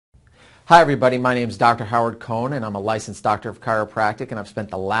Hi everybody, my name is Dr. Howard Cohn and I'm a licensed doctor of chiropractic, and I've spent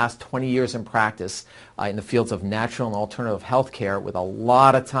the last 20 years in practice in the fields of natural and alternative health care, with a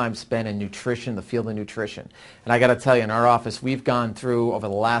lot of time spent in nutrition, the field of nutrition. And I got to tell you, in our office we've gone through over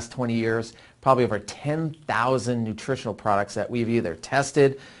the last 20 years probably over 10,000 nutritional products that we've either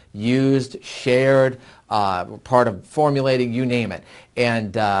tested, used, shared, part of formulating, you name it.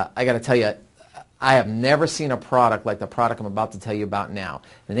 And I got to tell you, I have never seen a product like the product I'm about to tell you about now.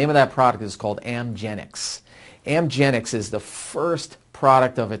 The name of that product is called AMGenex. AMGenex is the first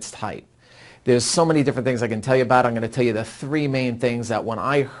product of its type. There's so many different things I can tell you about. I'm going to tell you the three main things that when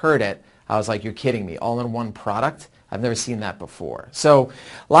I heard it, I was like, you're kidding me, all in one product? I've never seen that before. So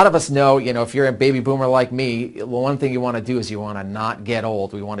a lot of us know, if you're a baby boomer like me, the one thing you want to do is you want to not get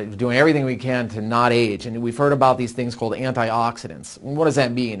old. We want to do everything we can to not age. And we've heard about these things called antioxidants. What does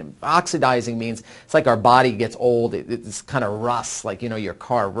that mean? Oxidizing means it's like our body gets old. It's kind of rusts, like, your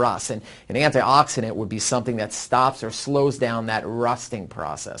car rusts. And an antioxidant would be something that stops or slows down that rusting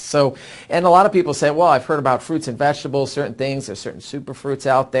process. So, and a lot of people say, well, I've heard about fruits and vegetables, certain things. There's certain superfruits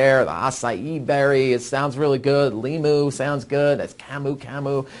out there. The acai berry, it sounds really good. Limu sounds good. That's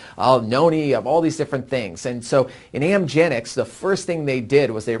camu, noni, of all these different things. And so in AMGenex, the first thing they did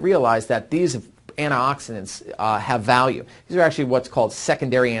was they realized that these antioxidants have value. These are actually what's called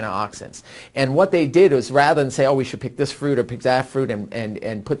secondary antioxidants. And what they did was, rather than say, oh, we should pick this fruit or pick that fruit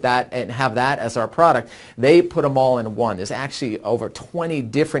and put that and have that as our product, they put them all in one. There's actually over 20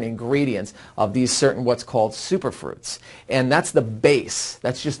 different ingredients of these certain what's called superfruits. And that's the base.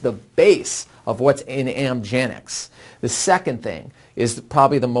 That's just the base of what's in AMGenex. The second thing is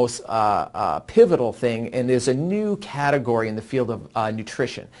probably the most pivotal thing, and there's a new category in the field of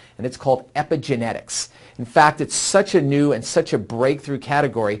nutrition, and it's called epigenetics. In fact, it's such a new and such a breakthrough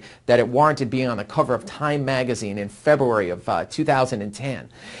category that it warranted being on the cover of Time magazine in February of 2010.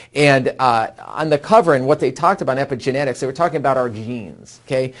 And on the cover, and what they talked about in epigenetics, they were talking about our genes,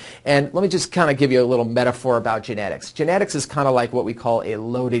 okay? And let me just kind of give you a little metaphor about genetics. Genetics is kind of like what we call a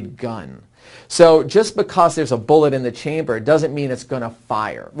loaded gun. So just because there's a bullet in the chamber doesn't mean it's going to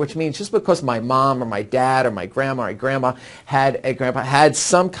fire, which means just because my mom or my dad or my grandma or grandma had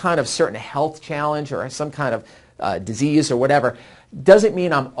some kind of certain health challenge or some kind of disease or whatever, doesn't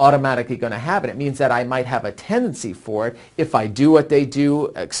mean I'm automatically going to have it. It means that I might have a tendency for it if I do what they do,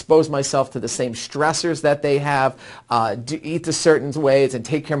 expose myself to the same stressors that they have, eat the certain ways, and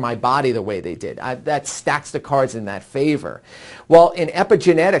take care of my body the way they did. That stacks the cards in that favor. Well, in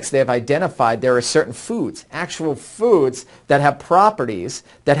epigenetics, they've identified there are certain foods, actual foods, that have properties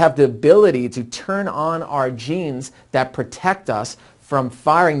that have the ability to turn on our genes that protect us from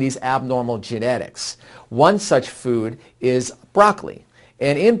firing these abnormal genetics. One such food is broccoli.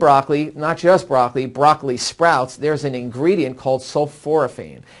 And in broccoli, not just broccoli, broccoli sprouts, there's an ingredient called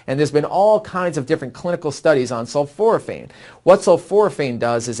sulforaphane. And there's been all kinds of different clinical studies on sulforaphane. What sulforaphane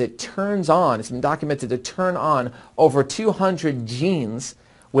does is it turns on, it's been documented to turn on over 200 genes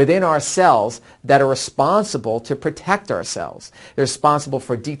within our cells that are responsible to protect our cells. They're responsible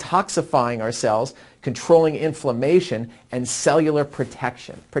for detoxifying our cells, controlling inflammation, and cellular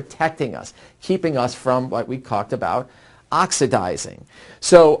protection, protecting us, keeping us from what we talked about, oxidizing.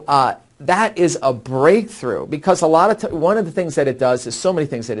 So that is a breakthrough, because one of the things that it does, is so many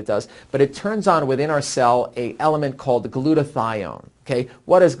things that it does, but it turns on within our cell an element called glutathione. Okay,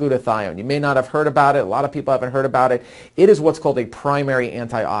 what is glutathione? You may not have heard about it. A lot of people haven't heard about it. It is what's called a primary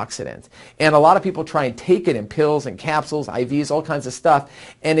antioxidant. And a lot of people try and take it in pills and capsules, IVs, all kinds of stuff,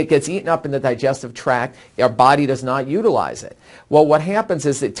 and it gets eaten up in the digestive tract. Our body does not utilize it. Well, what happens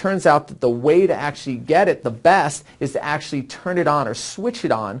is it turns out that the way to actually get it the best is to actually turn it on or switch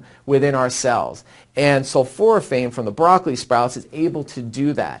it on within our cells. And sulforaphane from the broccoli sprouts is able to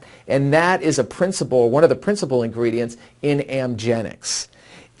do that. And that is a principle, one of the principal ingredients in AMGenex.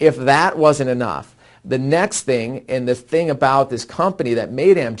 If that wasn't enough, the next thing, and the thing about this company that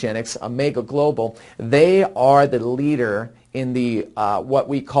made AMGenex, Omega Global, they are the leader in the what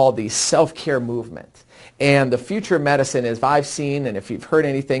we call the self-care movement. And the future of medicine, as I've seen, and if you've heard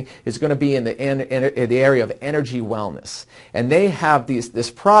anything, is going to be in the area of energy wellness. And they have this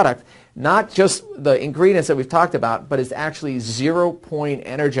product, not just the ingredients that we've talked about, but it's actually 0-point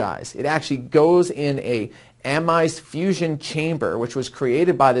energized. It actually goes in a amized fusion chamber, which was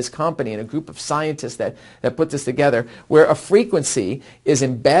created by this company and a group of scientists that put this together, where a frequency is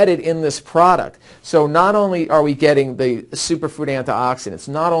embedded in this product. So not only are we getting the superfood antioxidants,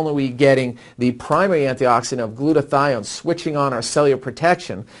 not only are we getting the primary antioxidant of glutathione switching on our cellular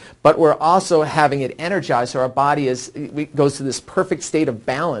protection, but we're also having it energized so our body goes to this perfect state of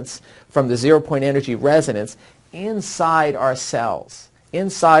balance from the 0-point energy resonance inside our cells.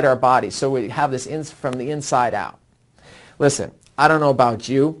 inside our body. So we have this from the inside out. Listen, I don't know about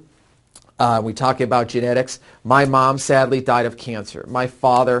you. We talk about genetics. My mom sadly died of cancer. My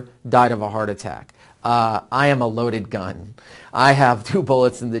father died of a heart attack. I am a loaded gun. I have 2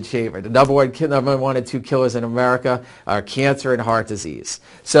 bullets in the chamber. The number one and 2 killers in America are cancer and heart disease.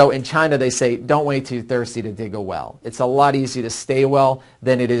 So in China they say, don't wait till you're thirsty to dig a well. It's a lot easier to stay well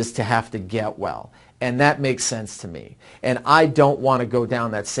than it is to have to get well. And that makes sense to me. And I don't want to go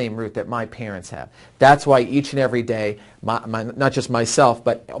down that same route that my parents have. That's why each and every day, not just myself,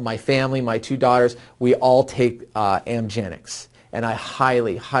 but my family, my 2 daughters, we all take AMGenex. And I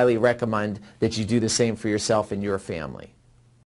highly, highly recommend that you do the same for yourself and your family.